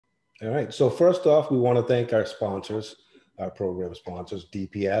All right, so first off, we want to thank our sponsors, our program sponsors,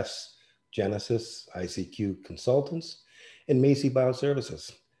 DPS, Genesis, ICQ Consultants, and Macy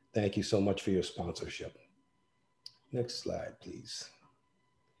Bioservices. Thank you so much for your sponsorship. Next slide, please.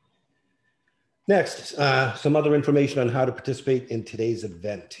 Next, some other information on how to participate in today's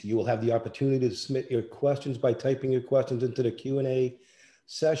event. You will have the opportunity to submit your questions by typing your questions into the Q&A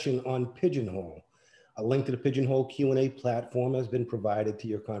session on Pigeonhole. A link to the Pigeonhole Q&A platform has been provided to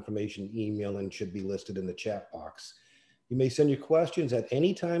your confirmation email and should be listed in the chat box. You may send your questions at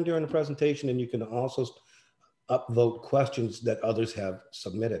any time during the presentation, and you can also upvote questions that others have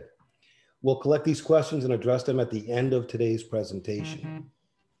submitted. We'll collect these questions and address them at the end of today's presentation.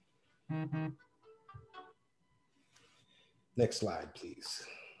 Next slide, please.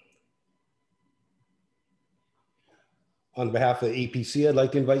 On behalf of the APC, I'd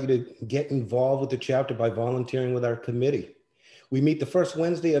like to invite you to get involved with the chapter by volunteering with our committee. We meet the first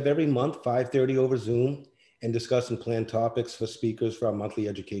Wednesday of every month, 5:30 over Zoom, and discuss and plan topics for speakers for our monthly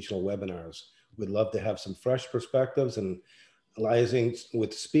educational webinars. We'd love to have some fresh perspectives, and liaising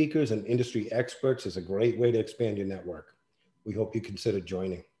with speakers and industry experts is a great way to expand your network. We hope you consider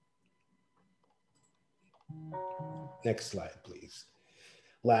joining. Next slide, please.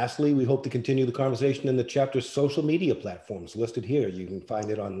 Lastly, we hope to continue the conversation in the chapter's social media platforms listed here. You can find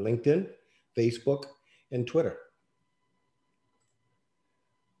it on LinkedIn, Facebook, and Twitter.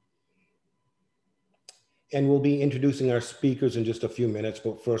 And we'll be introducing our speakers in just a few minutes,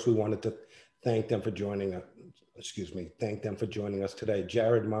 but first we wanted to thank them for joining us. Thank them for joining us today.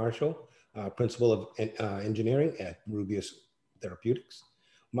 Jared Marshall, Principal of Engineering at Rubius Therapeutics.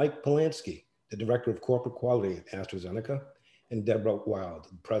 Mike Polansky, the Director of Corporate Quality at AstraZeneca, and Deborah Wild,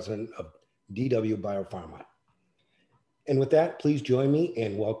 President of DW Biopharma. And with that, please join me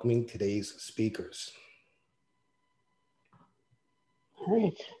in welcoming today's speakers. All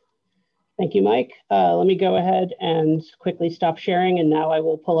right. Thank you, Mike. Let me go ahead and quickly stop sharing, and now I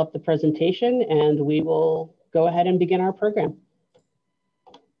will pull up the presentation and we will go ahead and begin our program.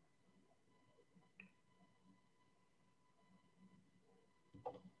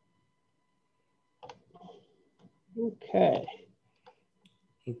 Okay.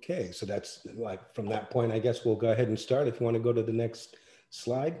 Okay, so that's like from that point, I guess we'll go ahead and start. If you want to go to the next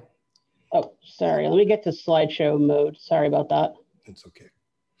slide. Oh, sorry. Let me get to slideshow mode. Sorry about that. It's okay.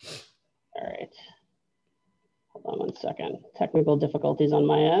 All right. Hold on one second. Technical difficulties on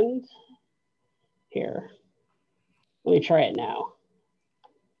my end. Here. Let me try it now.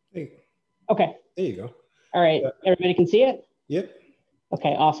 Hey. Okay. There you go. All right. Everybody can see it? Yep.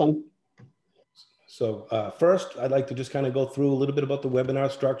 Okay, awesome. So first, I'd like to just kind of go through a little bit about the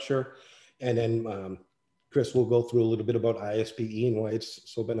webinar structure, and then Chris will go through a little bit about ISPE and why it's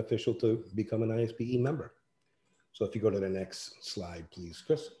so beneficial to become an ISPE member. So if you go to the next slide, please,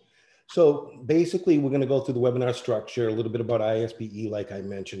 Chris. So basically, we're going to go through the webinar structure, a little bit about ISPE, like I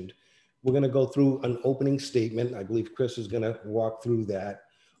mentioned. We're going to go through an opening statement. I believe Chris is going to walk through that.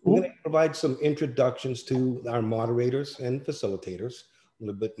 We're going to provide some introductions to our moderators and facilitators, a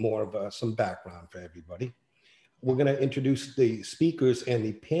little bit more of some background for everybody. We're going to introduce the speakers and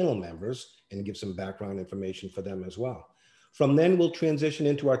the panel members and give some background information for them as well. From then, we'll transition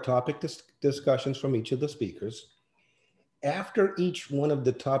into our topic discussions from each of the speakers. After each one of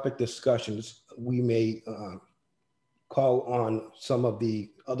the topic discussions, we may call on some of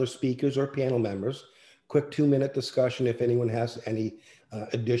the other speakers or panel members, quick 2-minute discussion if anyone has any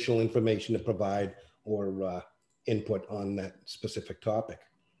additional information to provide or input on that specific topic.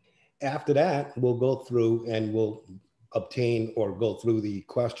 After that, we'll go through and we'll obtain or go through the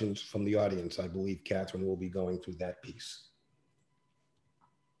questions from the audience. I believe Catherine will be going through that piece.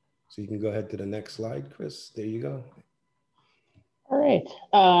 So you can go ahead to the next slide, Chris. There you go. All right.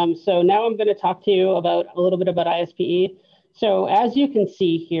 So now I'm going to talk to you about a little bit about ISPE. So as you can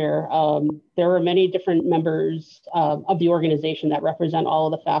see here, there are many different members of the organization that represent all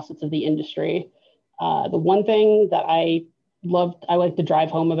of the facets of the industry. The one thing that I like to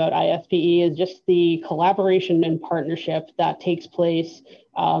drive home about ISPE is just the collaboration and partnership that takes place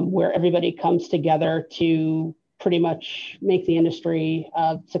where everybody comes together to pretty much make the industry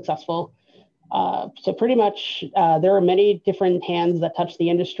successful. So pretty much there are many different hands that touch the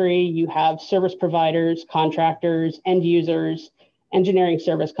industry. You have service providers, contractors, end users, engineering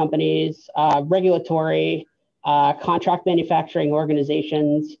service companies, regulatory, contract manufacturing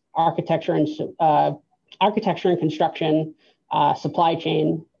organizations, architecture and construction, supply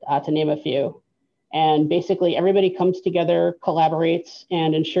chain, to name a few. And basically everybody comes together, collaborates,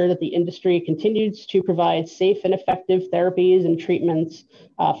 and ensure that the industry continues to provide safe and effective therapies and treatments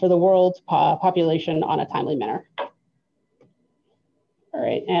for the world's population on a timely manner. All All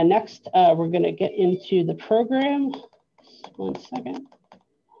right, and next we're going to get into the program. Just 1 second.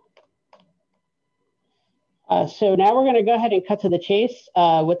 So now we're going to go ahead and cut to the chase.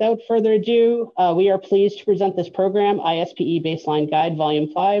 Without further ado, we are pleased to present this program, ISPE Baseline Guide,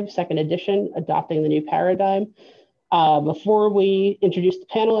 Volume 5, Second Edition, Adopting the New Paradigm. Before we introduce the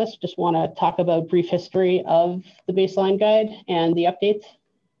panelists, just want to talk about brief history of the Baseline Guide and the updates.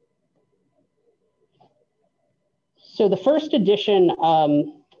 So the first edition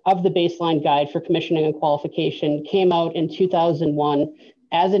of the Baseline Guide for Commissioning and Qualification came out in 2001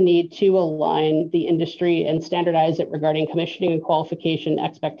 as a need to align the industry and standardize it regarding commissioning and qualification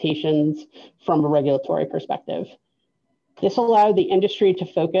expectations from a regulatory perspective. This allowed the industry to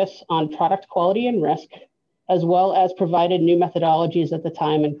focus on product quality and risk, as well as provided new methodologies at the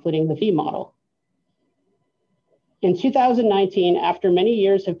time, including the V model. In 2019, after many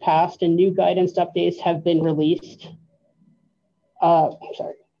years have passed and new guidance updates have been released,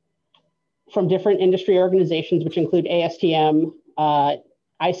 from different industry organizations, which include ASTM,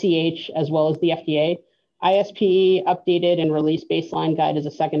 ICH, as well as the FDA, ISPE updated and released Baseline Guide as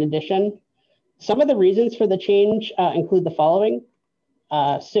a second edition. Some of the reasons for the change include the following.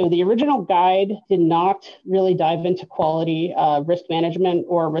 So the original guide did not really dive into quality, risk management,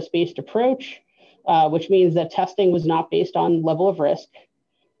 or risk-based approach, which means that testing was not based on level of risk,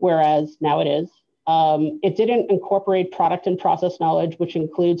 whereas now it is. It didn't incorporate product and process knowledge, which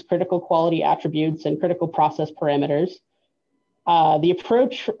includes critical quality attributes and critical process parameters. The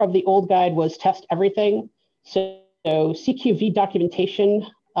approach of the old guide was test everything. So CQV documentation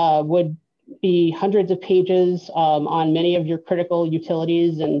would be hundreds of pages on many of your critical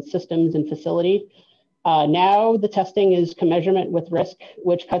utilities and systems and facility. Now the testing is commensurate with risk,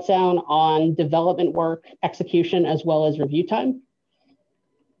 which cuts down on development work, execution, as well as review time.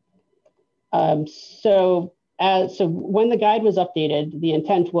 So when the guide was updated, the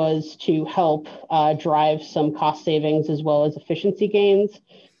intent was to help drive some cost savings as well as efficiency gains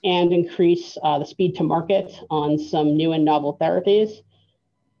and increase the speed to market on some new and novel therapies.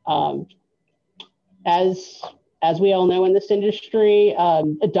 As we all know in this industry,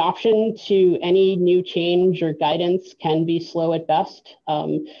 adoption to any new change or guidance can be slow at best.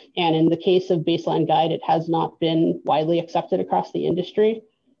 And in the case of Baseline Guide, it has not been widely accepted across the industry.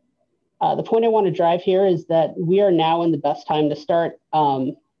 The point I want to drive here is that we are now in the best time to start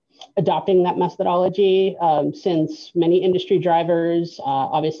adopting that methodology since many industry drivers,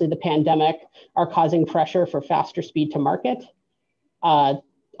 obviously the pandemic, are causing pressure for faster speed to market.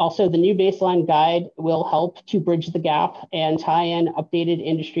 Also, the new Baseline Guide will help to bridge the gap and tie in updated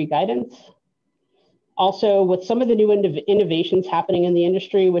industry guidance. Also, with some of the new innovations happening in the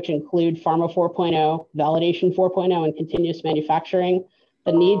industry, which include Pharma 4.0, Validation 4.0, and continuous manufacturing,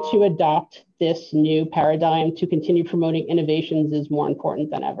 the need to adopt this new paradigm to continue promoting innovations is more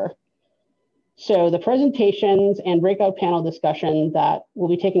important than ever. So the presentations and breakout panel discussion that will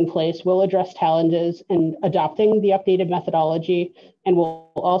be taking place will address challenges in adopting the updated methodology and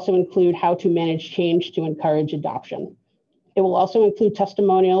will also include how to manage change to encourage adoption. It will also include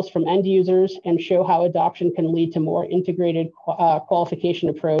testimonials from end users and show how adoption can lead to more integrated qualification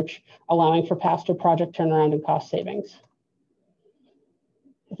approach, allowing for faster project turnaround and cost savings.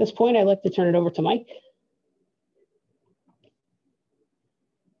 At this point, I'd like to turn it over to Mike.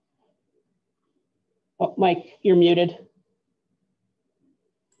 Oh, Mike, you're muted.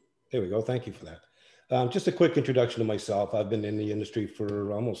 There we go. Thank you for that. Just a quick introduction to myself. I've been in the industry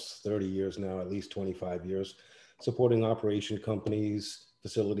for almost 30 years now, at least 25 years, supporting operation companies,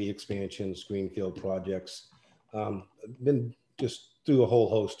 facility expansions, greenfield projects. Been just through a whole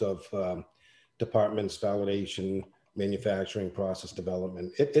host of departments, validation, manufacturing, process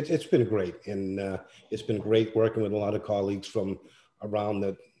development. It's been great. And it's been great working with a lot of colleagues from around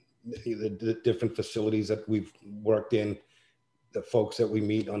the different facilities that we've worked in, the folks that we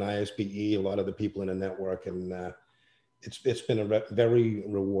meet on ISPE, a lot of the people in the network. And it's been a very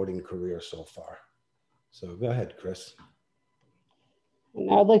rewarding career so far. So go ahead, Chris.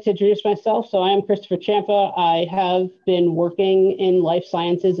 Now I'd like to introduce myself. So I am Christopher Champa. I have been working in life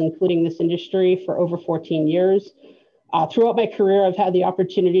sciences, including this industry, for over 14 years. Throughout my career, I've had the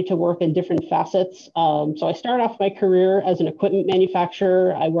opportunity to work in different facets. So I started off my career as an equipment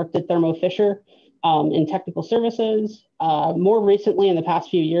manufacturer. I worked at Thermo Fisher in technical services. More recently, in the past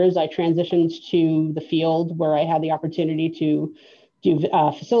few years, I transitioned to the field where I had the opportunity to do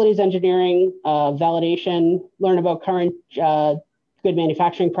facilities engineering, validation, learn about current good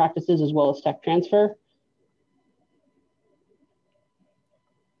manufacturing practices, as well as tech transfer.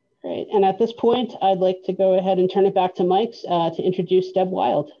 Great. And at this point, I'd like to go ahead and turn it back to Mike to introduce Deb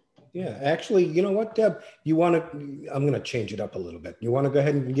Wild. Yeah, actually, you know what, Deb? You want to? I'm going to change it up a little bit. You want to go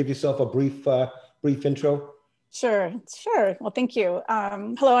ahead and give yourself a brief intro? Sure, sure. Well, thank you.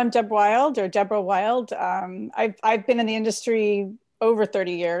 Hello, I'm Deb Wild, or Deborah Wild. I've been in the industry over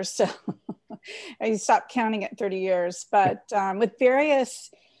 30 years, so I stopped counting at 30 years, but with various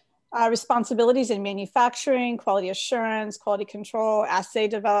responsibilities in manufacturing, quality assurance, quality control, assay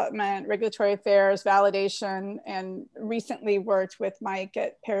development, regulatory affairs, validation, and recently worked with Mike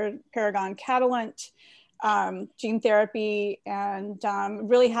at Paragon Catalent, gene therapy, and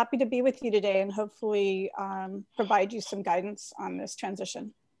really happy to be with you today and hopefully provide you some guidance on this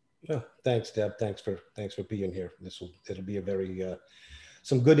transition. Yeah, thanks, Deb. Thanks for being here. It'll be a very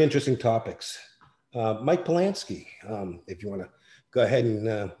some good, interesting topics. Mike Polansky, if you want to go ahead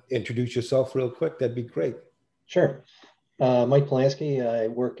and introduce yourself real quick, that'd be great. Sure. Mike Polansky. I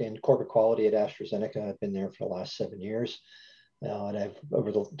work in corporate quality at AstraZeneca. I've been there for the last 7 years. And I've,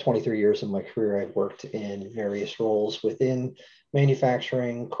 over the 23 years of my career, I've worked in various roles within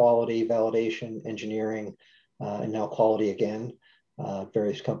manufacturing, quality, validation, engineering, and now quality again.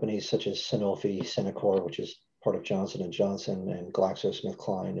 Various companies such as Sanofi, Centocor, which is part of Johnson & Johnson, and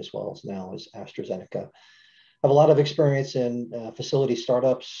GlaxoSmithKline, as well as now as AstraZeneca. I have a lot of experience in facility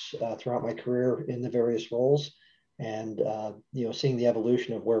startups throughout my career in the various roles, and seeing the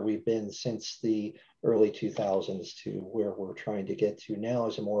evolution of where we've been since the early 2000s to where we're trying to get to now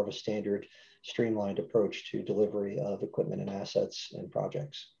as a more of a standard, streamlined approach to delivery of equipment and assets and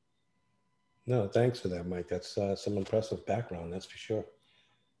projects. No, thanks for that, Mike. That's some impressive background, that's for sure.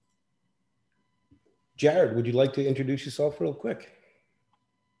 Jared, would you like to introduce yourself real quick?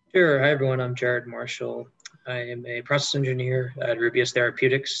 Sure. Hi, everyone. I'm Jared Marshall. I am a process engineer at Rubius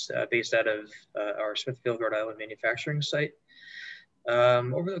Therapeutics, based out of our Smithfield, Rhode Island manufacturing site.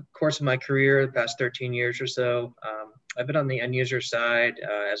 Over the course of my career, the past 13 years or so, I've been on the end user side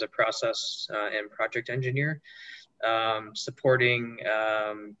as a process and project engineer, supporting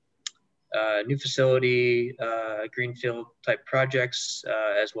new facility, greenfield type projects,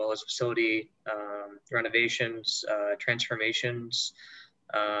 as well as facility renovations, transformations,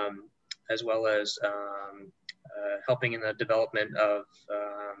 as well as helping in the development of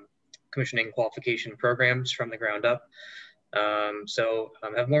commissioning and qualification programs from the ground up.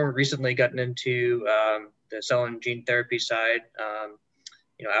 I've more recently gotten into the cell and gene therapy side.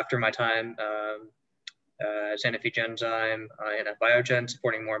 After my time Sanofi Genzyme and at Biogen,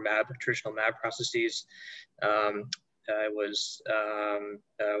 supporting more traditional MAB processes. I was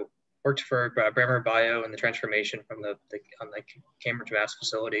worked for Bremer Bio in the transformation from on the Cambridge, Mass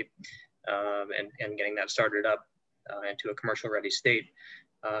facility, and getting that started up into a commercial ready state.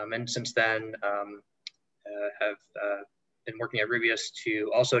 And since then, have been working at Rubius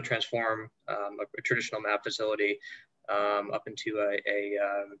to also transform a traditional MAB facility up into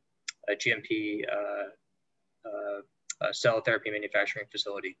a GMP cell therapy manufacturing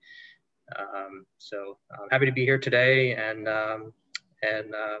facility. So I'm happy to be here today, and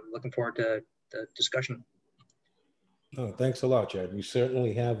looking forward to the discussion. Oh, thanks a lot, Jared. We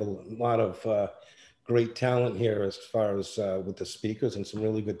certainly have a lot of great talent here as far as with the speakers, and some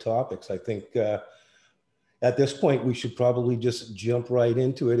really good topics. I think at this point, we should probably just jump right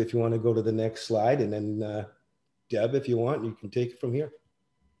into it. If you want to go to the next slide, and then Deb, if you want, you can take it from here.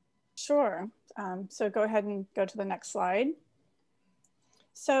 Sure. So go ahead and go to the next slide.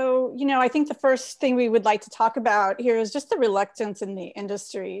 So, I think the first thing we would like to talk about here is just the reluctance in the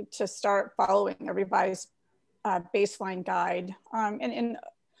industry to start following a revised baseline guide. And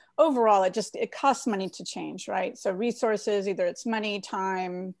overall, it costs money to change, right? So resources, either it's money,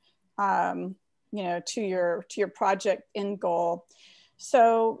 time, to your project end goal.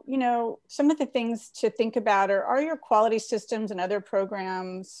 So, some of the things to think about are your quality systems and other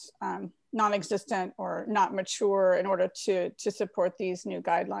programs non-existent or not mature in order to support these new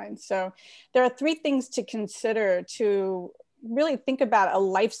guidelines. So there are 3 things to consider to really think about a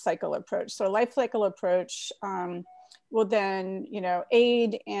life cycle approach. So a life cycle approach will then,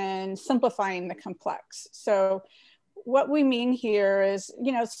 aid in simplifying the complex. So what we mean here is,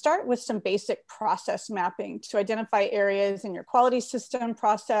 start with some basic process mapping to identify areas in your quality system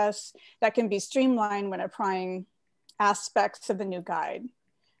process that can be streamlined when applying aspects of the new guide.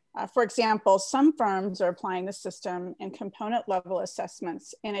 For example, some firms are applying the system in component level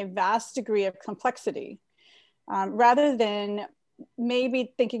assessments in a vast degree of complexity, rather than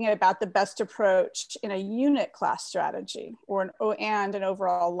maybe thinking about the best approach in a unit class strategy and an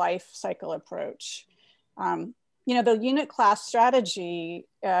overall life cycle approach. The unit class strategy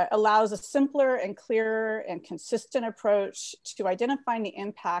allows a simpler and clearer and consistent approach to identifying the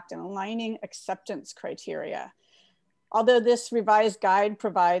impact and aligning acceptance criteria. Although this revised guide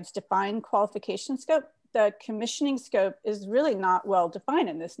provides defined qualification scope, the commissioning scope is really not well defined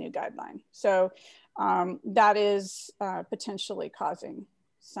in this new guideline. So that is potentially causing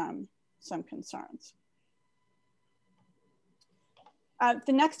some concerns.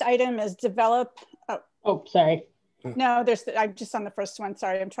 The next item is develop. Oh, sorry. No, I'm just on the first one.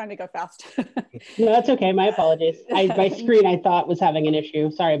 Sorry, I'm trying to go fast. No, that's okay. My apologies. My screen, I thought, was having an issue.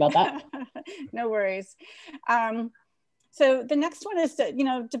 Sorry about that. No worries. So the next one is to,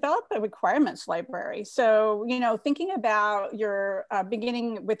 develop a requirements library. So, thinking about your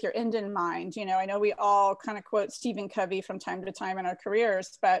beginning with your end in mind, I know we all kind of quote Stephen Covey from time to time in our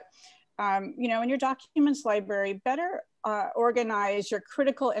careers, but, in your documents library, better organize your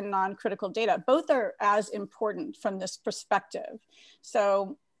critical and non-critical data. Both are as important from this perspective.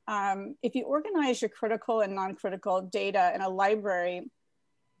 So if you organize your critical and non-critical data in a library,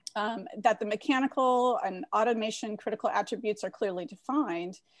 that the mechanical and automation critical attributes are clearly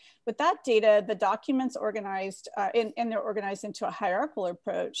defined. With that data, the documents organized, and they're organized into a hierarchical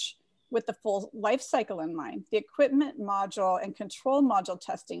approach with the full life cycle in mind. The equipment module and control module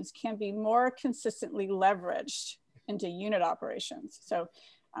testings can be more consistently leveraged into unit operations. So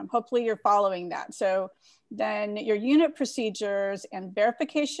hopefully you're following that. So then your unit procedures and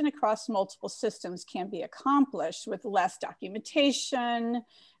verification across multiple systems can be accomplished with less documentation,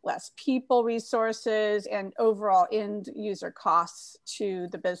 less people resources, and overall end user costs to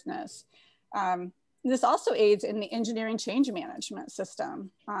the business. This also aids in the engineering change management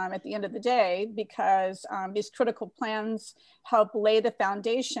system at the end of the day, because these critical plans help lay the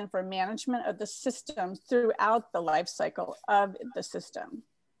foundation for management of the system throughout the life cycle of the system.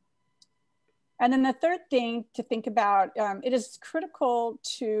 And then the third thing to think about, it is critical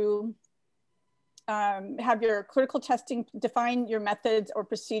to have your critical testing, define your methods or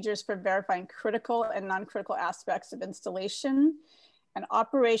procedures for verifying critical and non-critical aspects of installation and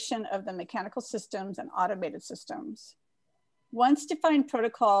operation of the mechanical systems and automated systems. Once defined,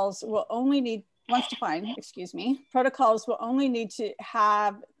 protocols will only need to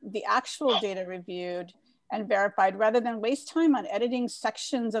have the actual data reviewed and verified, rather than waste time on editing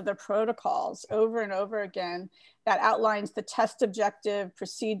sections of the protocols over and over again that outlines the test objective,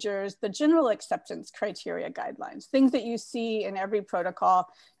 procedures, the general acceptance criteria guidelines, things that you see in every protocol.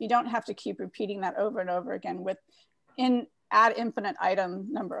 You don't have to keep repeating that over and over again ad infinite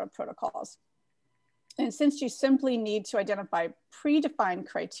item number of protocols. And since you simply need to identify predefined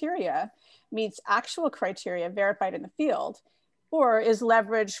criteria meets actual criteria verified in the field, or is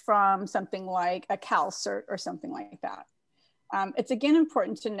leveraged from something like a CalCert or something like that. It's again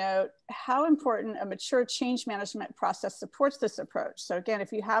important to note how important a mature change management process supports this approach. So again,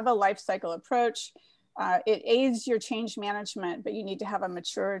 if you have a life cycle approach, it aids your change management, but you need to have a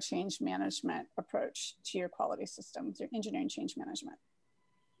mature change management approach to your quality systems, your engineering change management.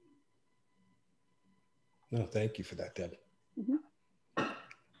 No, thank you for that, Deb. Mm-hmm.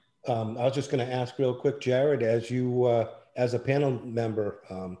 I was just going to ask real quick, Jared, as you, as a panel member,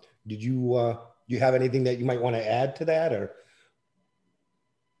 did you have anything that you might want to add to that, or?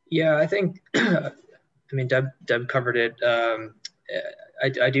 Yeah, I think, I mean, Deb covered it.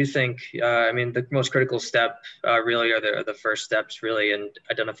 I do think, I mean, the most critical step really are the first steps really in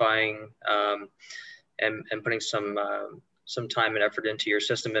identifying and putting some time and effort into your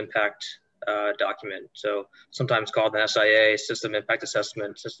system impact document. So sometimes called an SIA, system impact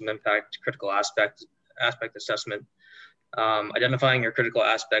assessment, system impact critical aspect assessment. Identifying your critical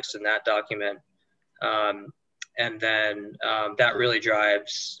aspects in that document. And then that really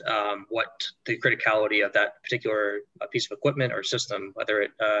drives what the criticality of that particular piece of equipment or system, whether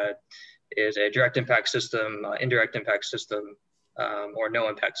it is a direct impact system, indirect impact system, or no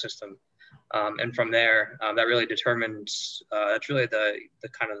impact system. And from there, that really determines, that's really the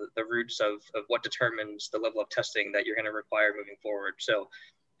kind of the roots of what determines the level of testing that you're going to require moving forward. So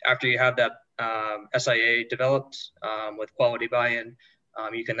after you have that SIA developed with quality buy-in,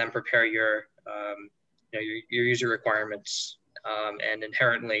 you can then prepare your user requirements, and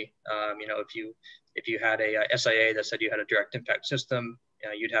inherently, if you had a SIA that said you had a direct impact system,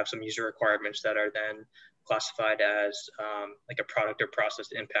 you'd have some user requirements that are then classified as like a product or process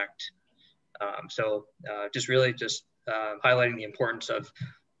impact. So just highlighting the importance of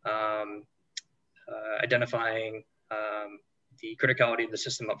identifying the criticality of the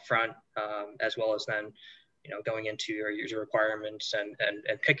system up front, as well as then going into your user requirements and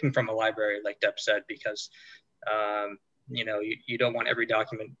picking from a library, like Deb said, because you don't want every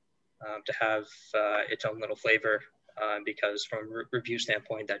document to have its own little flavor, because from a review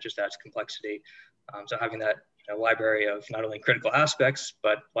standpoint, that just adds complexity. So having that library of not only critical aspects,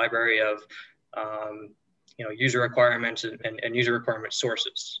 but library of user requirements and user requirement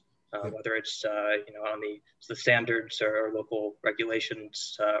sources, whether it's on the standards or local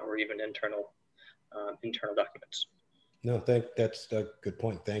regulations or even internal documents. No, that's a good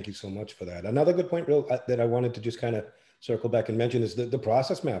point. Thank you so much for that. Another good point that I wanted to just kind of circle back and mention is the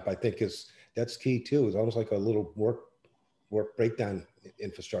process map. I think that's key too. It's almost like a little work breakdown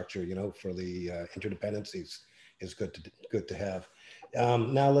infrastructure, for the interdependencies is good to have.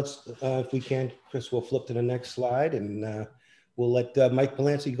 Now let's, if we can, Chris, we'll flip to the next slide and we'll let Mike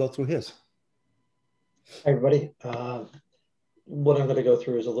Polansky go through his. Hi, everybody. What I'm going to go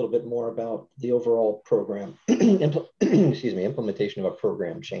through is a little bit more about the overall program, implementation of a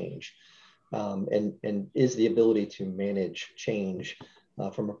program change, and is the ability to manage change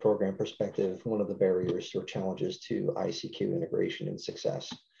from a program perspective one of the barriers or challenges to ICQ integration and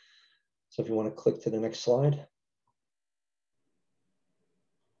success. So if you want to click to the next slide.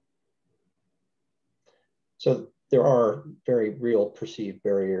 So there are very real perceived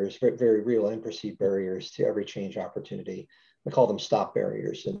barriers, very real and perceived barriers to every change opportunity. We call them stop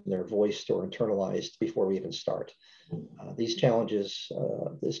barriers, and they're voiced or internalized before we even start. These challenges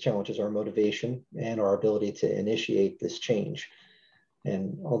are motivation and our ability to initiate this change.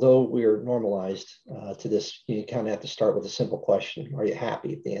 And although we are normalized to this, you kind of have to start with a simple question. Are you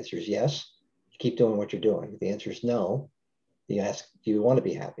happy? If the answer is yes, keep doing what you're doing. If the answer is no, you ask, do you want to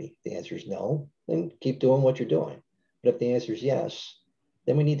be happy? If the answer is no, then keep doing what you're doing. But if the answer is yes,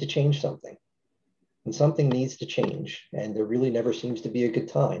 then we need to change something. When something needs to change, and there really never seems to be a good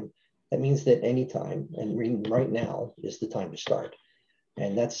time, that means that any time, and right now, is the time to start.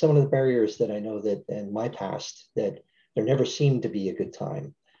 And that's some of the barriers that I know that in my past, that there never seemed to be a good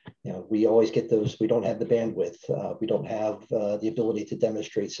time. We always get those, we don't have the bandwidth, we don't have the ability to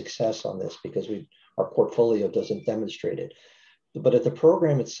demonstrate success on this because our portfolio doesn't demonstrate it. But if the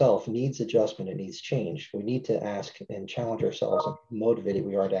program itself needs adjustment, it needs change, we need to ask and challenge ourselves and how motivated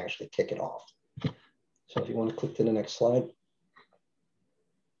we are to actually kick it off. So if you want to click to the next slide.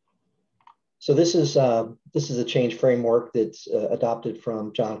 So this is a change framework that's adopted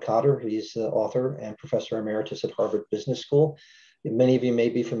from John Cotter. He's the author and professor emeritus at Harvard Business School. Many of you may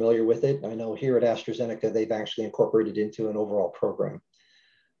be familiar with it. I know here at AstraZeneca, they've actually incorporated it into an overall program.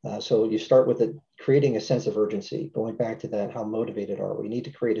 So you start with creating a sense of urgency. Going back to that, how motivated are we? We need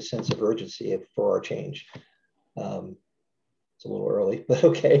to create a sense of urgency for our change. It's a little early, but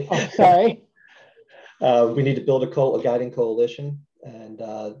okay. Oh, sorry. We need to build a guiding coalition and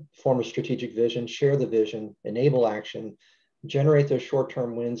form a strategic vision, share the vision, enable action, generate those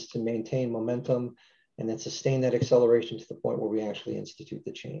short-term wins to maintain momentum, and then sustain that acceleration to the point where we actually institute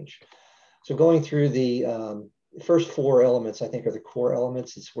the change. So going through the first four elements, I think, are the core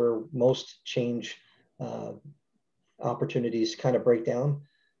elements. It's where most change opportunities kind of break down.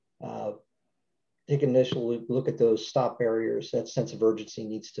 Take an initial look at those stop barriers. That sense of urgency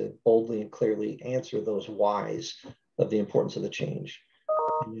needs to boldly and clearly answer those whys of the importance of the change.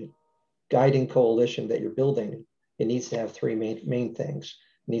 And the guiding coalition that you're building, it needs to have three main things.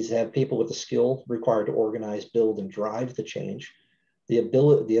 It needs to have people with the skill required to organize, build, and drive the change, the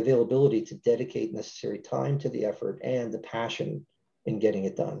availability to dedicate necessary time to the effort, and the passion in getting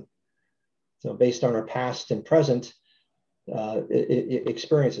it done. So based on our past and present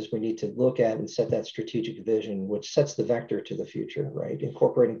experiences, we need to look at and set that strategic vision, which sets the vector to the future, right?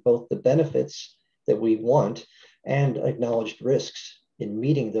 Incorporating both the benefits that we want and acknowledged risks in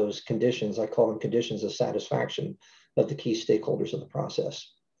meeting those conditions. I call them conditions of satisfaction of the key stakeholders of the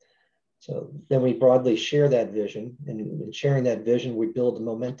process. So then we broadly share that vision, and in sharing that vision, we build the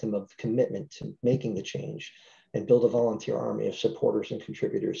momentum of commitment to making the change and build a volunteer army of supporters and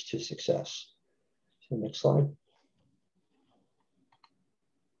contributors to success. So next slide.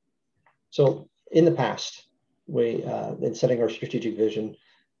 So in the past, in setting our strategic vision,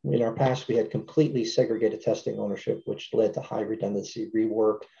 in our past, we had completely segregated testing ownership, which led to high redundancy,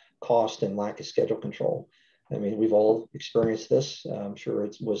 rework, cost, and lack of schedule control. I mean, we've all experienced this. I'm sure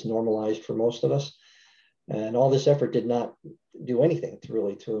it was normalized for most of us. And all this effort did not do anything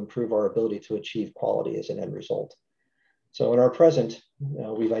to improve our ability to achieve quality as an end result. So in our present,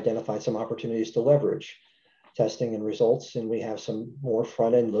 we've identified some opportunities to leverage testing and results, and we have some more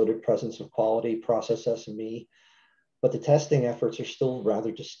front-end loaded presence of quality, process SME, but the testing efforts are still rather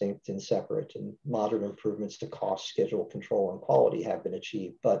distinct and separate, and moderate improvements to cost, schedule, control, and quality have been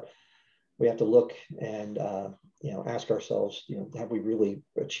achieved. But we have to look and ask ourselves, have we really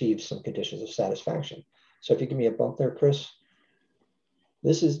achieved some conditions of satisfaction? So if you give me a bump there, Chris.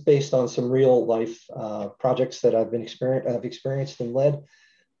 This is based on some real life projects that I've experienced and led.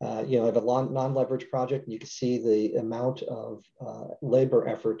 You know, I have a non-leverage project, and you can see the amount of labor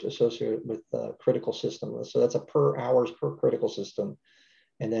effort associated with the critical system. So that's a per hours per critical system,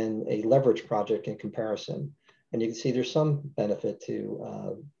 and then a leverage project in comparison. And you can see there's some benefit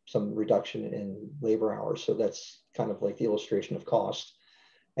to some reduction in labor hours. So that's kind of like the illustration of cost.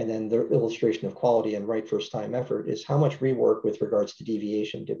 And then the illustration of quality and right first time effort is how much rework with regards to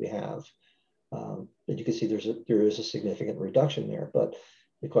deviation did we have? And you can see there is a significant reduction there, but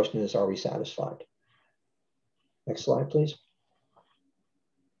the question is, are we satisfied? Next slide, please.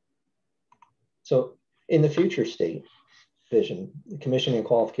 So in the future state vision, the commissioning and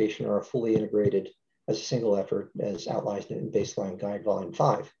qualification are fully integrated as a single effort as outlined in Baseline Guide Volume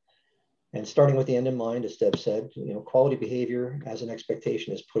 5. And starting with the end in mind, as Deb said, you know, quality behavior as an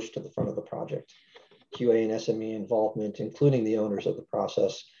expectation is pushed to the front of the project. QA and SME involvement, including the owners of the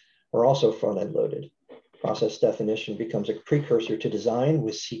process, are also front-end loaded. Process definition becomes a precursor to design,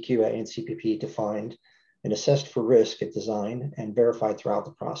 with CQA and CPP defined and assessed for risk at design and verified throughout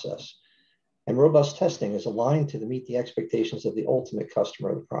the process. And robust testing is aligned to meet the expectations of the ultimate customer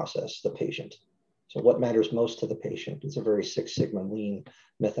of the process, the patient. So what matters most to the patient? It's a very Six Sigma lean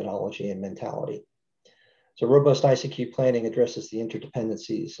methodology and mentality. So robust ICQ planning addresses the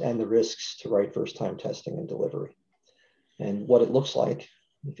interdependencies and the risks to right first time testing and delivery. And what it looks like,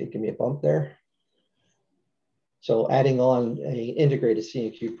 if you give me a bump there. So adding on an integrated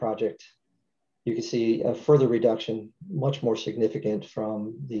C&Q project, you can see a further reduction, much more significant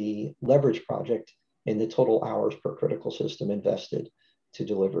from the leverage project in the total hours per critical system invested to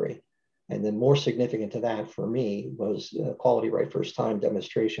delivery. And then more significant to that for me was quality right first time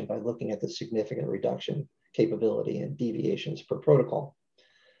demonstration by looking at the significant reduction capability and deviations per protocol.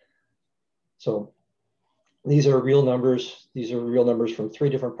 So these are real numbers. These are real numbers from 3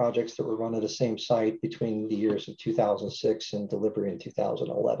 different projects that were run at the same site between the years of 2006 and delivery in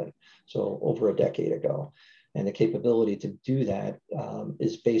 2011. So over a decade ago. And the capability to do that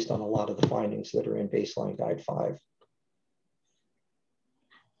is based on a lot of the findings that are in Baseline Guide 5.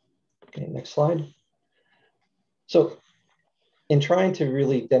 Okay, next slide. So in trying to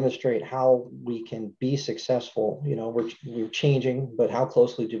really demonstrate how we can be successful, you know, we're changing, but how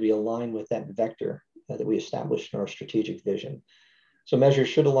closely do we align with that vector that we established in our strategic vision? So measures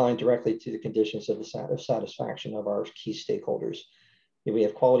should align directly to the conditions of the satisfaction of our key stakeholders. We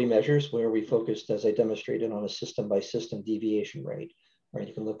have quality measures where we focused, as I demonstrated, on a system by system deviation rate. Right?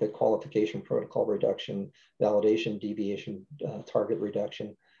 You can look at qualification protocol reduction, validation deviation target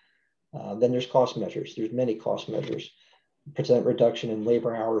reduction. Then there's cost measures. There's many cost measures. % reduction in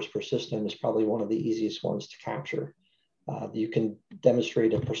labor hours per system is probably one of the easiest ones to capture. You can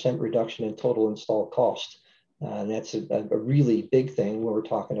demonstrate a % reduction in total installed cost. And that's a really big thing when we're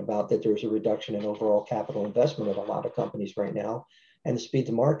talking about that there's a reduction in overall capital investment at a lot of companies right now. And the speed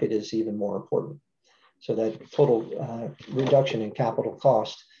to market is even more important. So that total reduction in capital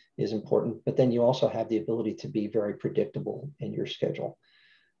cost is important, but then you also have the ability to be very predictable in your schedule.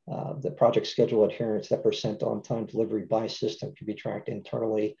 The project schedule adherence, that % on time delivery by system, can be tracked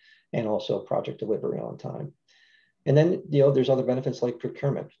internally, and also project delivery on time. And then, you know, there's other benefits like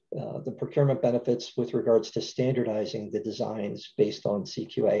procurement. The procurement benefits with regards to standardizing the designs based on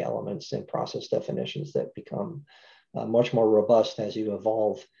CQA elements and process definitions that become much more robust as you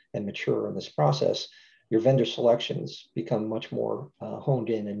evolve and mature in this process. Your vendor selections become much more honed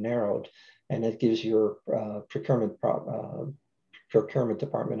in and narrowed, and it gives your procurement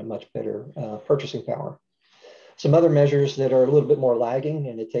department a much better purchasing power. Some other measures that are a little bit more lagging,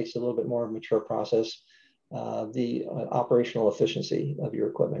 and it takes a little bit more mature process, the operational efficiency of your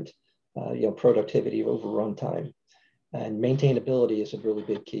equipment, you know, productivity over runtime. And maintainability is a really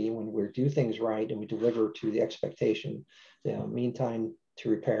big key. When we do things right and we deliver to the expectation, you know, mean time to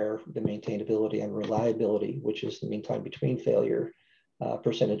repair, the maintainability, and reliability, which is the mean time between failure,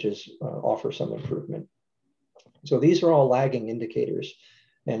 percentages offer some improvement. So these are all lagging indicators.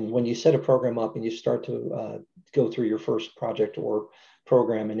 And when you set a program up and you start to go through your first project or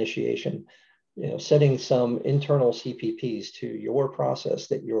program initiation, you know, setting some internal CPPs to your process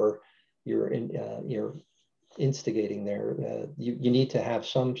that you're instigating there, you need to have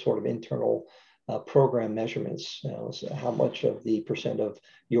some sort of internal program measurements. You know, so how much of the % of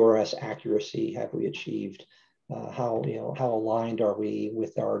URS accuracy have we achieved? How aligned are we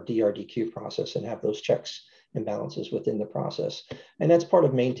with our DRDQ process, and have those checks and balances within the process? And that's part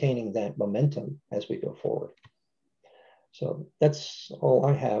of maintaining that momentum as we go forward. So that's all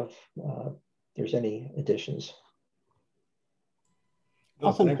I have. If there's any additions.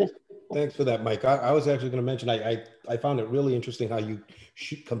 Awesome. Thanks for that, Mike. I was actually going to mention, I found it really interesting how you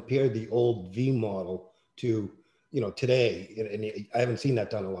compare the old V model to today, and I haven't seen that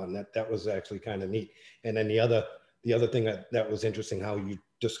done a lot, and that was actually kind of neat. And then the other thing that was interesting, how you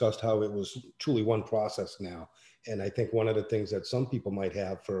discussed how it was truly one process now. And I think one of the things that some people might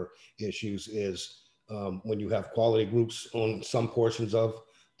have for issues is when you have quality groups on some portions of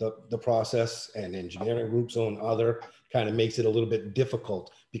the process and engineering groups on other, kind of makes it a little bit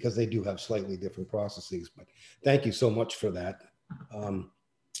difficult because they do have slightly different processes. But thank you so much for that.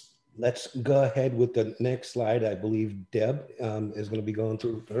 Let's go ahead with the next slide. I believe Deb is going to be going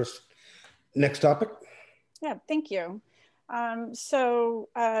through first. Next topic. Yeah, thank you. We want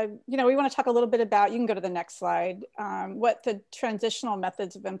to talk a little bit about, you can go to the next slide, what the transitional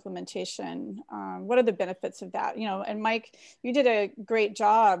methods of implementation, what are the benefits of that? And Mike, you did a great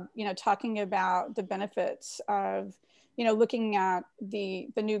job, talking about the benefits of, looking at the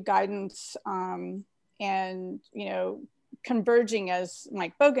new guidance and, converging, as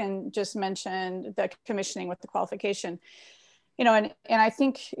Mike Bogan just mentioned, the commissioning with the qualification. And I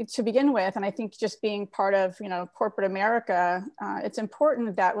think to begin with, and I think just being part of, corporate America, it's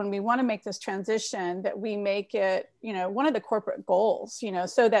important that when we want to make this transition, that we make it, one of the corporate goals,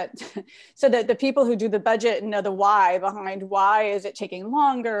 so that the people who do the budget know the why behind why is it taking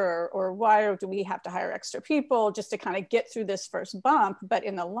longer, or why do we have to hire extra people just to kind of get through this first bump. But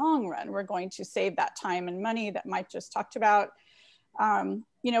in the long run, we're going to save that time and money that Mike just talked about.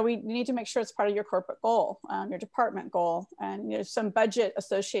 We need to make sure it's part of your corporate goal, your department goal, and there's some budget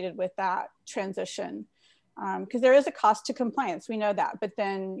associated with that transition, because there is a cost to compliance. We know that, but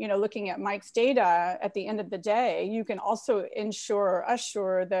then, looking at Mike's data at the end of the day, you can also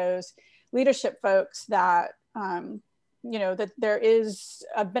assure those leadership folks that, that there is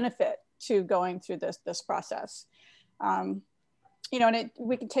a benefit to going through this process.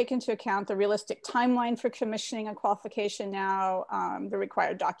 We can take into account the realistic timeline for commissioning and qualification now, the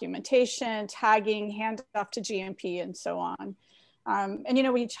required documentation, tagging, handoff to GMP, and so on.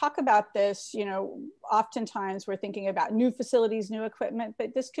 When you talk about this, oftentimes we're thinking about new facilities, new equipment,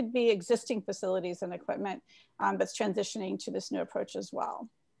 but this could be existing facilities and equipment that's transitioning to this new approach as well.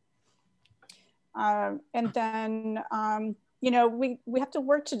 We have to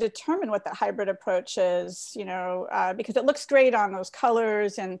work to determine what that hybrid approach is, because it looks great on those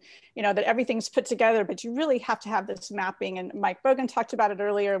colors and, that everything's put together, but you really have to have this mapping. And Mike Bogan talked about it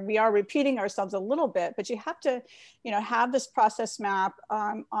earlier. We are repeating ourselves a little bit, but you have to, have this process map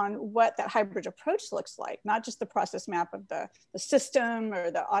on what that hybrid approach looks like, not just the process map of the system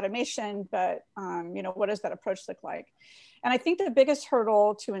or the automation, but, what does that approach look like? And I think the biggest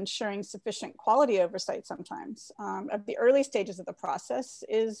hurdle to ensuring sufficient quality oversight sometimes of the early stages of the process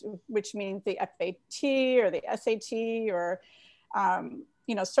is, which means the FAT or the SAT or,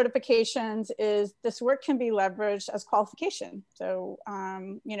 certifications, is this work can be leveraged as qualification. So,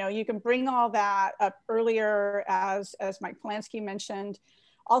 you can bring all that up earlier, as Mike Polansky mentioned.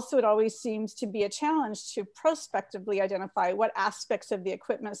 Also, it always seems to be a challenge to prospectively identify what aspects of the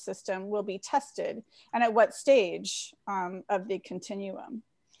equipment system will be tested and at what stage of the continuum.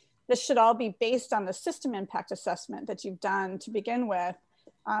 This should all be based on the system impact assessment that you've done to begin with,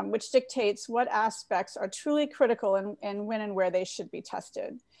 which dictates what aspects are truly critical and when and where they should be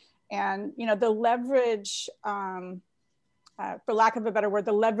tested. And the leverage, for lack of a better word,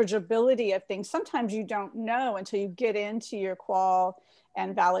 the leverageability of things, sometimes you don't know until you get into your qual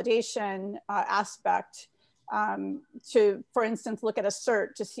and validation aspect to, for instance, look at a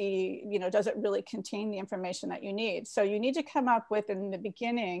cert to see, does it really contain the information that you need? So you need to come up with in the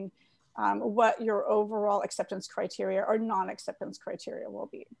beginning what your overall acceptance criteria or non-acceptance criteria will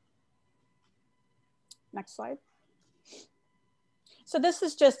be. Next slide. So this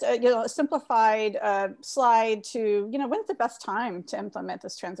is just a simplified slide to, when's the best time to implement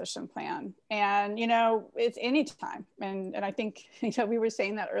this transition plan? And, it's any time. And I think, we were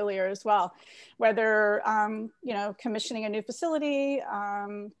saying that earlier as well, whether, commissioning a new facility,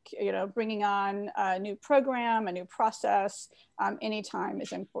 bringing on a new program, a new process, anytime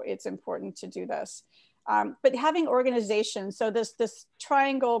it's important to do this. But having organization, so this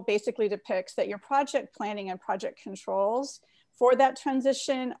triangle basically depicts that your project planning and project controls for that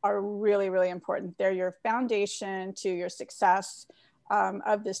transition are really, really important. They're your foundation to your success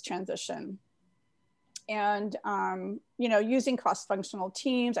of this transition. And, using cross-functional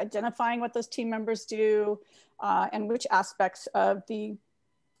teams, identifying what those team members do, and which aspects of the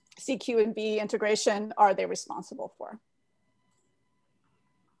CQ and B integration are they responsible for.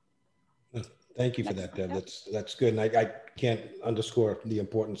 Thank you for that, Deb. That's good. And I can't underscore the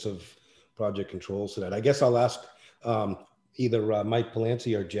importance of project controls to that. I guess I'll ask either Mike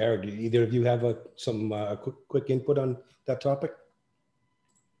Polansky or Jared. Do either of you have some quick input on that topic?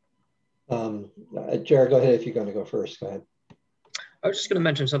 Jared, go ahead if you're going to go first. Go ahead. I was just going to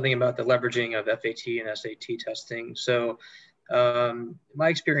mention something about the leveraging of FAT and SAT testing. So my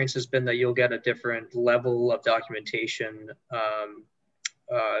experience has been that you'll get a different level of documentation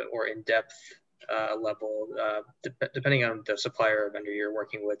or in-depth level, depending on the supplier or vendor you're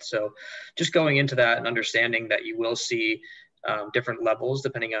working with. So just going into that and understanding that you will see different levels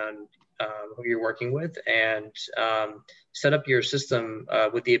depending on who you're working with, and set up your system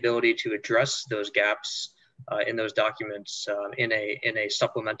with the ability to address those gaps in those documents in a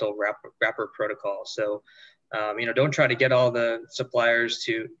supplemental wrapper protocol. So don't try to get all the suppliers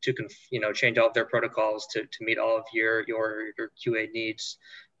to change all of their protocols to meet all of your QA needs.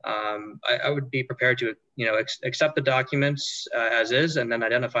 I would be prepared to accept the documents as is, and then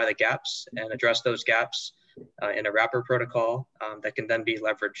identify the gaps and address those gaps in a wrapper protocol that can then be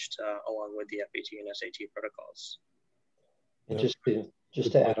leveraged along with the FAT and SAT protocols.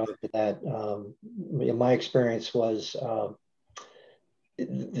 Just to add on to that, my experience was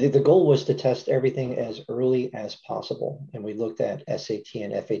the goal was to test everything as early as possible, and we looked at SAT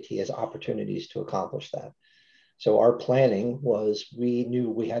and FAT as opportunities to accomplish that. So our planning was, we knew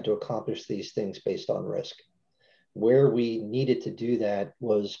we had to accomplish these things based on risk. Where we needed to do that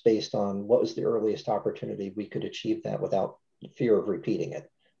was based on what was the earliest opportunity we could achieve that without fear of repeating it,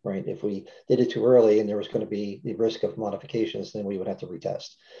 right? If we did it too early and there was going to be the risk of modifications, then we would have to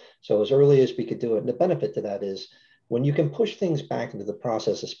retest. So as early as we could do it. And the benefit to that is when you can push things back into the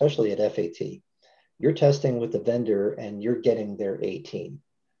process, especially at FAT, you're testing with the vendor and you're getting their A team,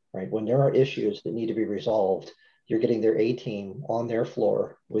 right? When there are issues that need to be resolved, you're getting their A team on their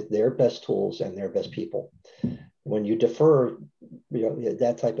floor with their best tools and their best people. When you defer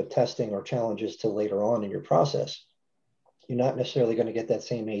that type of testing or challenges to later on in your process, you're not necessarily going to get that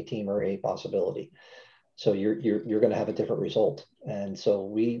same A team or A possibility. So you're going to have a different result. And so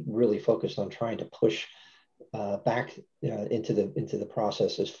we really focused on trying to push back into the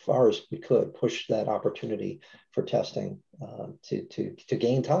process as far as we could, push that opportunity for testing to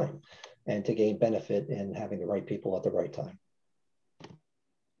gain time and to gain benefit in having the right people at the right time.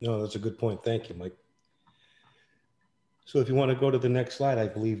 No, that's a good point. Thank you, Mike. So if you want to go to the next slide, I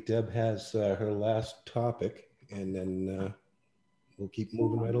believe Deb has her last topic, and then we'll keep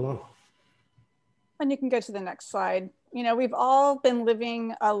moving right along. And you can go to the next slide. We've all been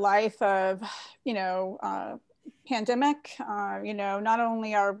living a life of, pandemic. Not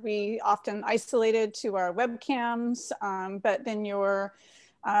only are we often isolated to our webcams, but then your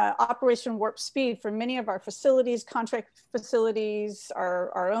Operation Warp Speed for many of our facilities, contract facilities,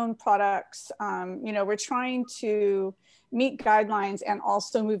 our own products. We're trying to meet guidelines and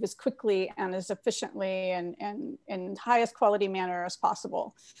also move as quickly and as efficiently and in highest quality manner as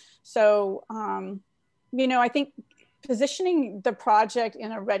possible. So, I think positioning the project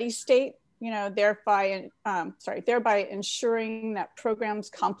in a ready state, thereby ensuring that programs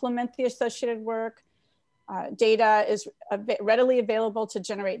complement the associated work. Data is readily available to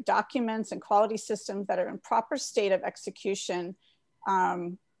generate documents and quality systems that are in proper state of execution,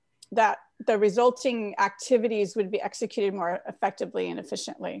 that the resulting activities would be executed more effectively and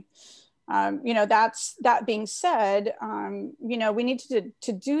efficiently. That being said, we need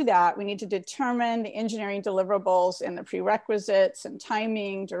to do that. We need to determine the engineering deliverables and the prerequisites and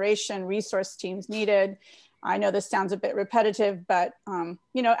timing, duration, resource teams needed. I know this sounds a bit repetitive, but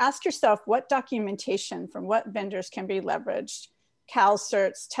ask yourself what documentation from what vendors can be leveraged,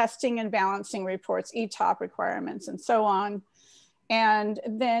 CalCerts, testing and balancing reports, ETOP requirements, and so on. And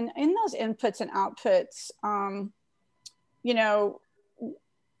then in those inputs and outputs,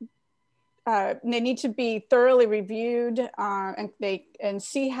 they need to be thoroughly reviewed and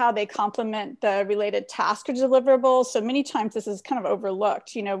see how they complement the related task or deliverables. So many times this is kind of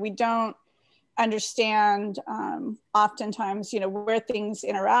overlooked. We don't understand oftentimes, where things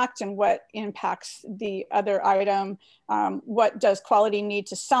interact and what impacts the other item. What does quality need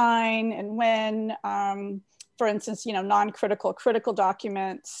to sign and when? For instance, non-critical, critical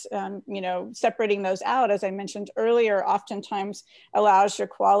documents, separating those out, as I mentioned earlier, oftentimes allows your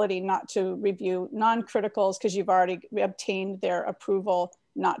quality not to review non-criticals because you've already obtained their approval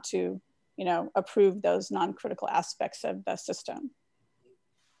not to, approve those non-critical aspects of the system.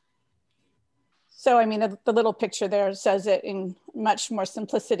 So, I mean, the little picture there says it in much more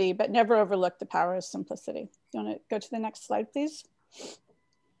simplicity, but never overlook the power of simplicity. You want to go to the next slide, please?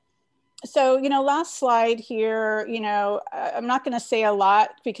 So, last slide here, I'm not going to say a lot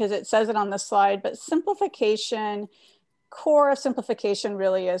because it says it on the slide, but simplification, core of simplification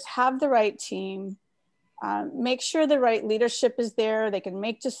really is have the right team, make sure the right leadership is there, they can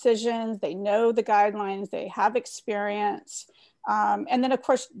make decisions, they know the guidelines, they have experience, And then of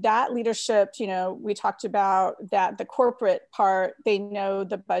course that leadership, you know, we talked about that the corporate part, they know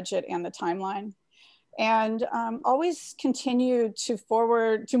the budget and the timeline. And always continue to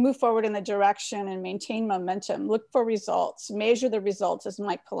move forward in the direction and maintain momentum, look for results, measure the results, as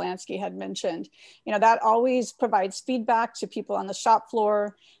Mike Polansky had mentioned. You know, that always provides feedback to people on the shop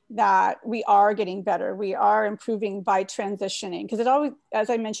floor that we are getting better, we are improving by transitioning. Because it always, as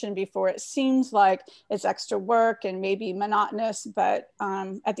I mentioned before, it seems like it's extra work and maybe monotonous, but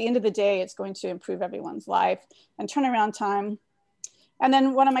at the end of the day, it's going to improve everyone's life. And turnaround time. And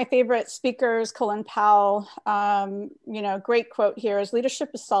then one of my favorite speakers, Colin Powell, you know, great quote here is, leadership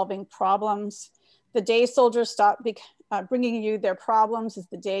is solving problems. The day soldiers stop bringing you their problems is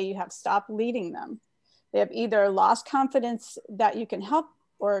the day you have stopped leading them. They have either lost confidence that you can help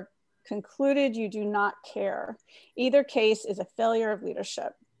or concluded you do not care. Either case is a failure of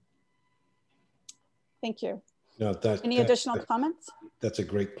leadership. Thank you. No, Any additional comments? That's a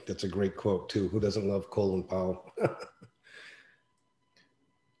great quote too. Who doesn't love Colin Powell?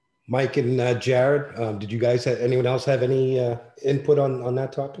 Mike and Jared, did you guys anyone else have any input on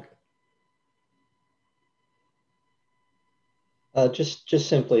that topic? Just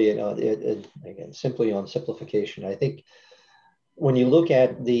simply, you know, again, simply on simplification. I think when you look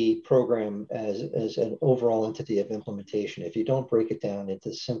at the program as an overall entity of implementation, if you don't break it down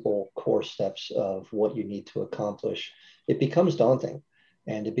into simple core steps of what you need to accomplish, it becomes daunting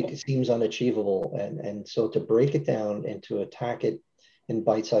and it seems unachievable. And so to break it down and to attack it in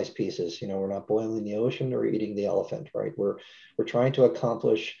bite-sized pieces, you know, we're not boiling the ocean or eating the elephant, right? We're trying to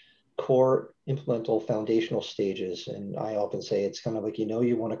accomplish core implemental foundational stages. And I often say it's kind of like, you know,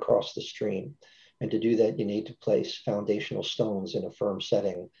 you want to cross the stream. And to do that, you need to place foundational stones in a firm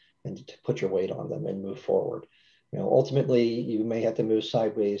setting and to put your weight on them and move forward. You know, ultimately, you may have to move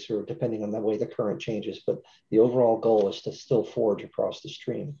sideways or depending on the way the current changes, but the overall goal is to still forge across the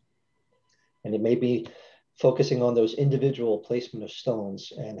stream. And it may be focusing on those individual placement of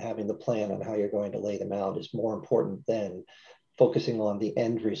stones and having the plan on how you're going to lay them out is more important than focusing on the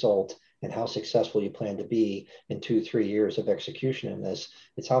end result and how successful you plan to be in 2-3 years of execution in this.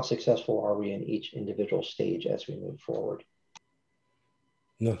 It's how successful are we in each individual stage as we move forward.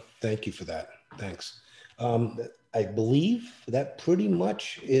 No, thank you for that. Thanks. I believe that pretty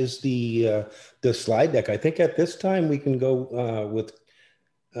much is the slide deck. I think at this time we can go with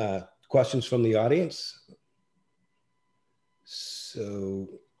questions from the audience. So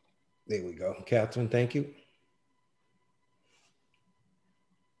there we go. Catherine, thank you.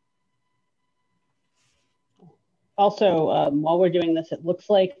 Also, while we're doing this, it looks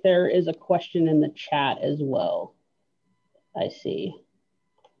like there is a question in the chat as well. I see.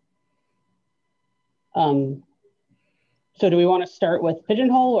 So do we want to start with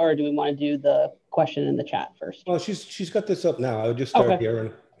Pigeonhole or do we want to do the question in the chat first? Well, she's got this up now. I would just start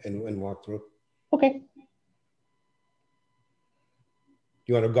here and walk through. Okay.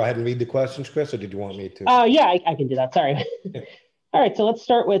 You want to go ahead and read the questions, Chris, or did you want me to? Yeah, I can do that. Sorry. Yeah. All right, so let's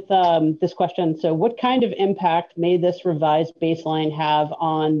start with this question. So what kind of impact may this revised baseline have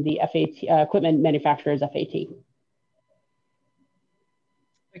on the FAT equipment manufacturer's FAT?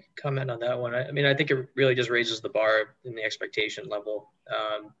 I can comment on that one. I mean, I think it really just raises the bar in the expectation level.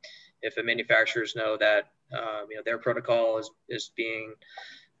 If the manufacturers know that you know, their protocol is being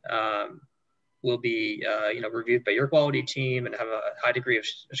will be reviewed by your quality team and have a high degree of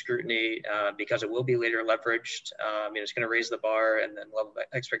scrutiny because it will be later leveraged. It's going to raise the bar and then level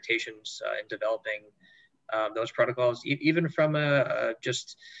expectations in developing those protocols, even from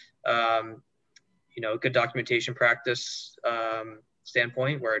just good documentation practice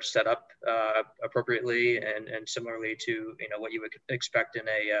standpoint, where it's set up appropriately and similarly to what you would expect in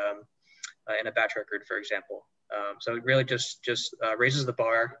a batch record, for example. So it really just raises the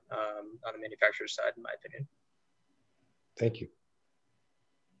bar on the manufacturer's side, in my opinion. Thank you.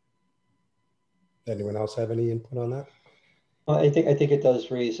 Anyone else have any input on that? I think it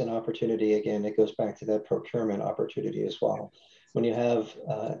does raise an opportunity. Again, it goes back to that procurement opportunity as well. When you have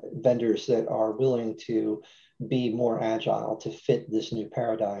vendors that are willing to be more agile to fit this new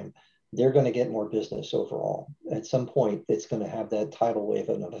paradigm, they're going to get more business overall. At some point, it's going to have that tidal wave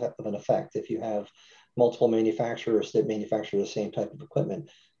of an effect. If you have multiple manufacturers that manufacture the same type of equipment,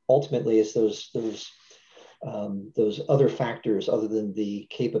 ultimately it's those other factors other than the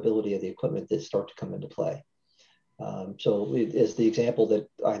capability of the equipment that start to come into play. So as the example that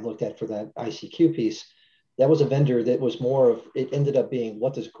I looked at for that ICQ piece, that was a vendor that was more of, it ended up being,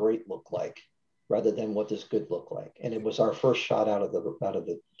 what does great look like rather than what does good look like? And it was our first shot out of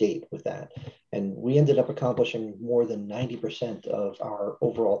the gate with that. And we ended up accomplishing more than 90% of our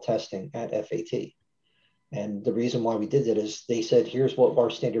overall testing at FAT. And the reason why we did that is they said, here's what our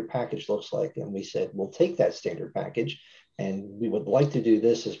standard package looks like. And we said, we'll take that standard package and we would like to do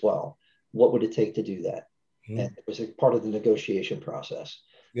this as well. What would it take to do that? And it was a part of the negotiation process.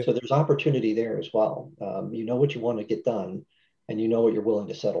 So there's opportunity there as well. You know what you want to get done and you know what you're willing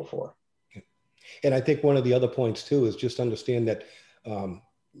to settle for. And I think one of the other points too is just understand that,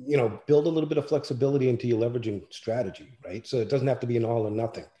 you know, build a little bit of flexibility into your leveraging strategy, right? So it doesn't have to be an all or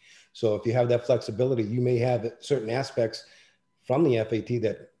nothing. So if you have that flexibility, you may have certain aspects from the FAT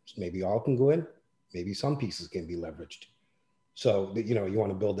that maybe all can go in, maybe some pieces can be leveraged. So, you know, you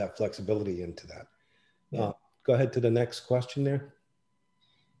want to build that flexibility into that. Yeah. Go ahead to the next question there.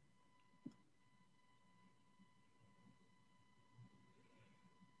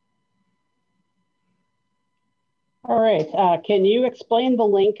 All right. Can you explain the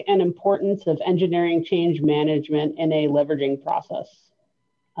link and importance of engineering change management in a leveraging process?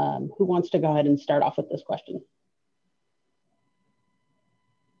 Who wants to go ahead and start off with this question?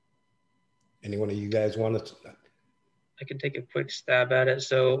 Anyone of you guys want to? I can take a quick stab at it.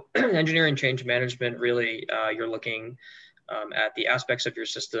 So engineering change management, really, you're looking at the aspects of your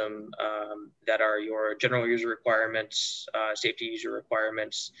system that are your general user requirements, safety user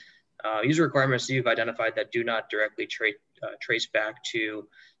requirements that you've identified that do not directly trace back to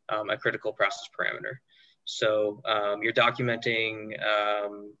a critical process parameter. So you're documenting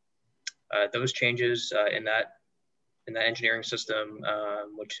those changes in that engineering system,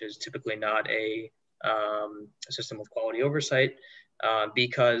 which is typically not a system with quality oversight,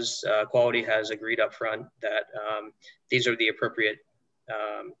 because quality has agreed up front that these are the appropriate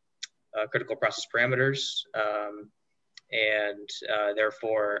critical process parameters, and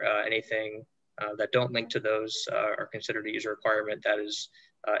therefore anything that don't link to those are considered a user requirement that is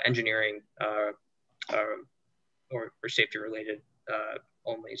engineering or safety related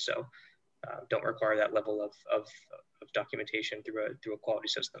only. So don't require that level of documentation through a quality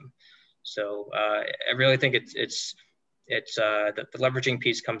system. So I really think it's the leveraging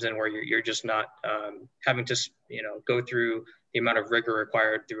piece comes in where you're just not having to go through the amount of rigor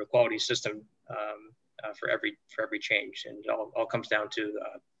required through a quality system for every change, and it all comes down to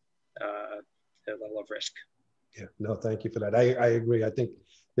the level of risk. Yeah, no, thank you for that. I agree. I think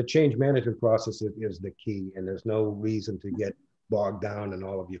the change management process is the key, and there's no reason to get bogged down in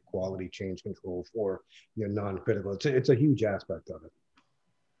all of your quality change control for your non-critical. It's a huge aspect of it.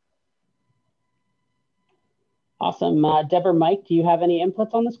 Awesome. Deb or Mike, do you have any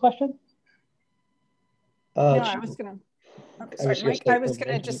inputs on this question? No, I was going to. Mike, I was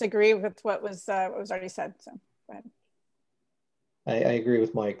going to disagree with what was already said. So go ahead. I agree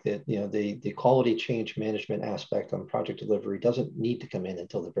with Mike that the quality change management aspect on project delivery doesn't need to come in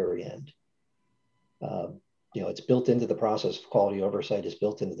until the very end. It's built into the process of quality oversight, is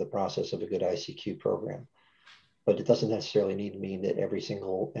built into the process of a good ICQ program, but it doesn't necessarily need to mean that every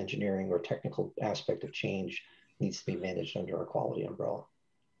single engineering or technical aspect of change needs to be managed under a quality umbrella.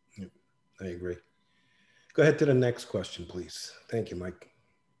 Yeah, I agree. Go ahead to the next question, please. Thank you, Mike.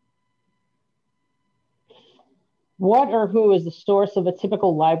 What or who is the source of a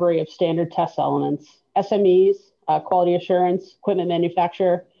typical library of standard test elements? SMEs, quality assurance, equipment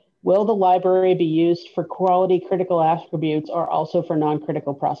manufacturer. Will the library be used for quality critical attributes or also for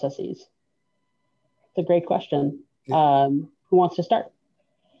non-critical processes? It's a great question. Yeah. Who wants to start?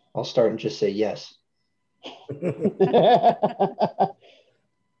 I'll start and just say yes.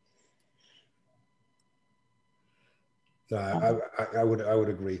 I would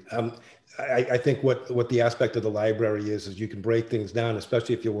agree. I think what the aspect of the library is you can break things down,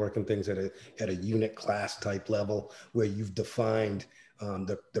 especially if you're working things at a unit class type level where you've defined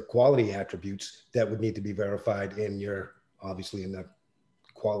the quality attributes that would need to be verified obviously in the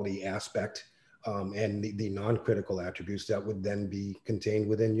quality aspect, and the non-critical attributes that would then be contained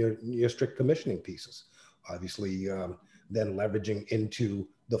within your strict commissioning pieces. Obviously, then leveraging into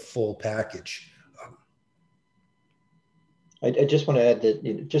the full package. I just want to add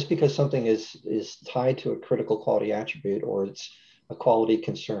that just because something is tied to a critical quality attribute, or it's a quality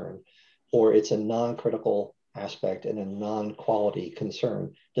concern, or it's a non-critical aspect and a non-quality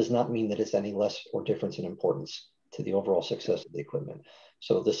concern, does not mean that it's any less or difference in importance to the overall success of the equipment.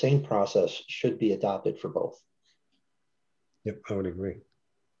 So the same process should be adopted for both. Yep, I would agree.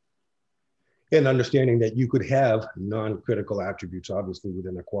 And understanding that you could have non-critical attributes, obviously,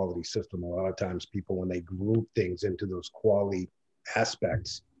 within a quality system. A lot of times people, when they group things into those quality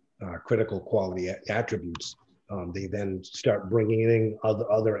aspects, critical quality attributes, they then start bringing in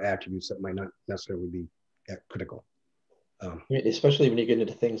other attributes that might not necessarily be critical. Especially when you get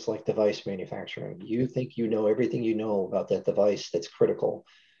into things like device manufacturing. You think you know everything you know about that device that's critical,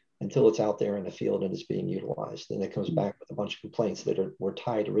 until it's out there in the field and it's being utilized. And it comes back with a bunch of complaints that were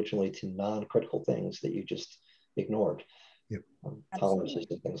tied originally to non-critical things that you just ignored. Yep. Tolerances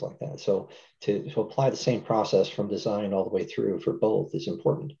and things like that. So to apply the same process from design all the way through for both is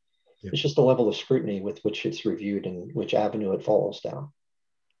important. Yep. It's just the level of scrutiny with which it's reviewed and which avenue it follows down.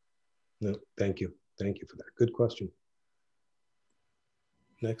 No, thank you. Thank you for that. Good question.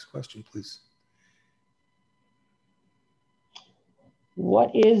 Next question, please.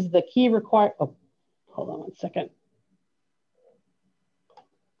 What is the key require? Oh, hold on one second.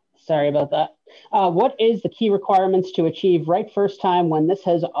 Sorry about that. What is the key requirements to achieve right first time when this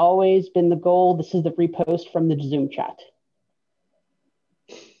has always been the goal? This is the repost from the Zoom chat.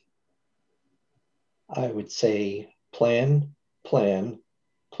 I would say plan, plan,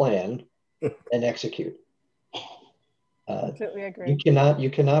 plan, and execute. Completely agree. You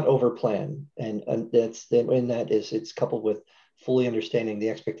cannot overplan, and it's coupled with fully understanding the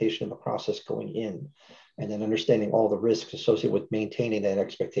expectation of a process going in, and then understanding all the risks associated with maintaining that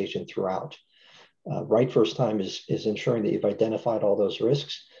expectation throughout. Right first time is ensuring that you've identified all those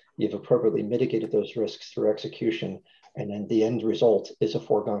risks, you've appropriately mitigated those risks through execution, and then the end result is a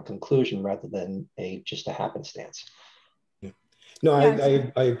foregone conclusion rather than just a happenstance. No,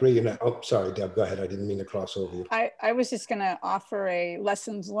 yeah. I agree. And oh, sorry, Deb, go ahead. I didn't mean to cross over you. I was just going to offer a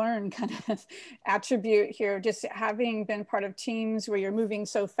lessons learned kind of attribute here. Just having been part of teams where you're moving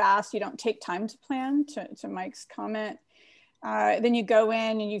so fast, you don't take time to plan, to Mike's comment. Then you go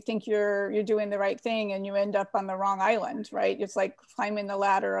in and you think you're doing the right thing and you end up on the wrong island, right? It's like climbing the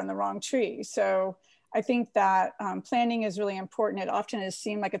ladder on the wrong tree. So I think that planning is really important. It often is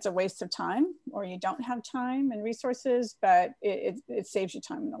seen like it's a waste of time or you don't have time and resources, but it saves you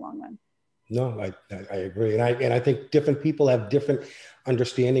time in the long run. No, I agree. And I think different people have different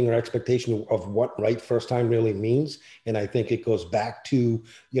understanding or expectation of what right first time really means. And I think it goes back to,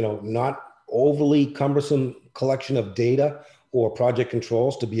 not overly cumbersome collection of data or project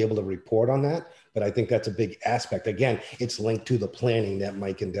controls to be able to report on that. But I think that's a big aspect. Again, it's linked to the planning that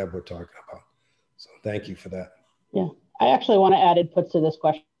Mike and Deb were talking about. So thank you for that. Yeah, I actually want to add inputs to this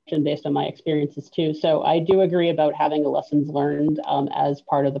question based on my experiences too. So I do agree about having a lessons learned as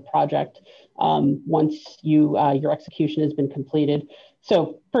part of the project once your execution has been completed.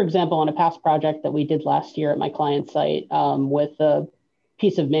 So for example, on a past project that we did last year at my client site with a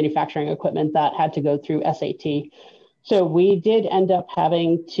piece of manufacturing equipment that had to go through SAT. So we did end up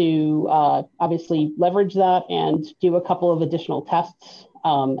having to obviously leverage that and do a couple of additional tests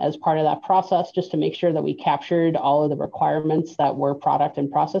as part of that process, just to make sure that we captured all of the requirements that were product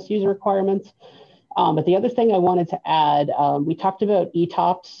and process user requirements. But the other thing I wanted to add, we talked about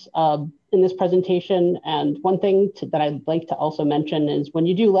ETOPS in this presentation. And one thing that I'd like to also mention is when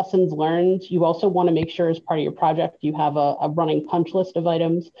you do lessons learned, you also want to make sure as part of your project, you have a running punch list of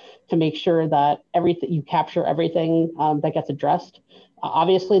items to make sure that you capture everything that gets addressed.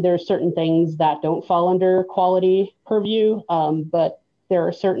 Obviously, there are certain things that don't fall under quality purview, but there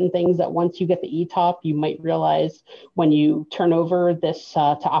are certain things that once you get the ETOP, you might realize when you turn over this to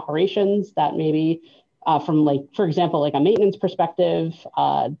operations that maybe from for example, like a maintenance perspective,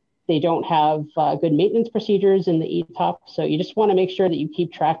 they don't have good maintenance procedures in the ETOP. So you just want to make sure that you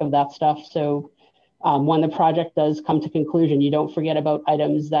keep track of that stuff. So when the project does come to conclusion, you don't forget about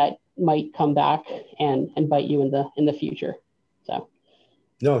items that might come back and bite you in the future. So.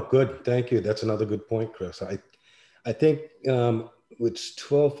 No, good. Thank you. That's another good point, Chris. I think it's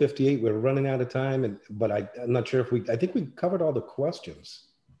 12:58. We're running out of time, but I'm not sure if I think we covered all the questions.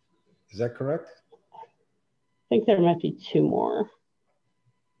 Is that correct? I think there might be two more.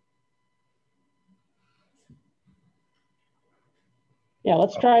 Yeah,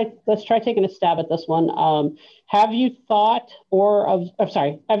 let's try taking a stab at this one. Have you thought of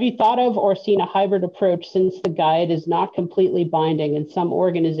or seen a hybrid approach, since the guide is not completely binding and some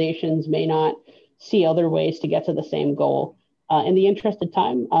organizations may not see other ways to get to the same goal? In the interest of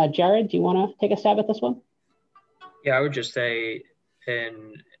time, Jared, do you want to take a stab at this one? Yeah, I would just say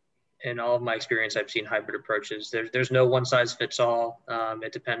in all of my experience, I've seen hybrid approaches. There's no one size fits all.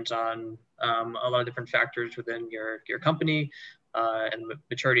 It depends on a lot of different factors within your company and the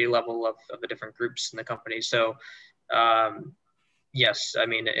maturity level of the different groups in the company. So yes, I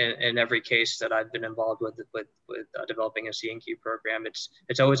mean, in every case that I've been involved with developing a C&Q program,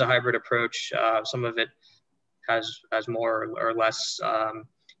 it's always a hybrid approach. Some of it has more or less,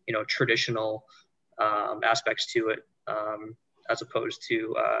 traditional aspects to it, as opposed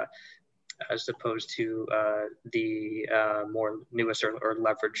to the more newest or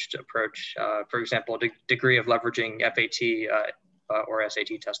leveraged approach. For example, the degree of leveraging FAT or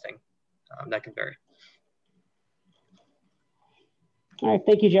SAT testing, that can vary. All right,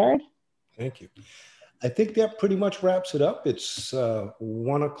 thank you, Jared. Thank you. I think that pretty much wraps it up. It's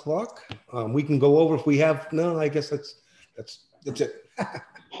 1 o'clock. We can go over if we have, no, I guess that's it.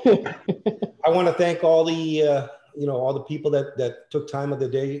 I want to thank all the, all the people that took time of the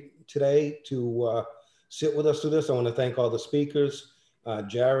day today to sit with us through this. I want to thank all the speakers,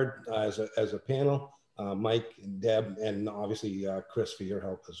 Jared as a panel, Mike and Deb, and obviously Chris for your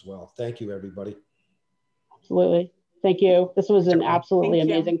help as well. Thank you, everybody. Absolutely. Thank you. This was an absolutely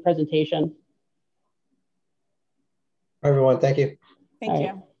amazing presentation. Everyone, thank you. Thank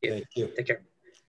you. Thank you. Take care.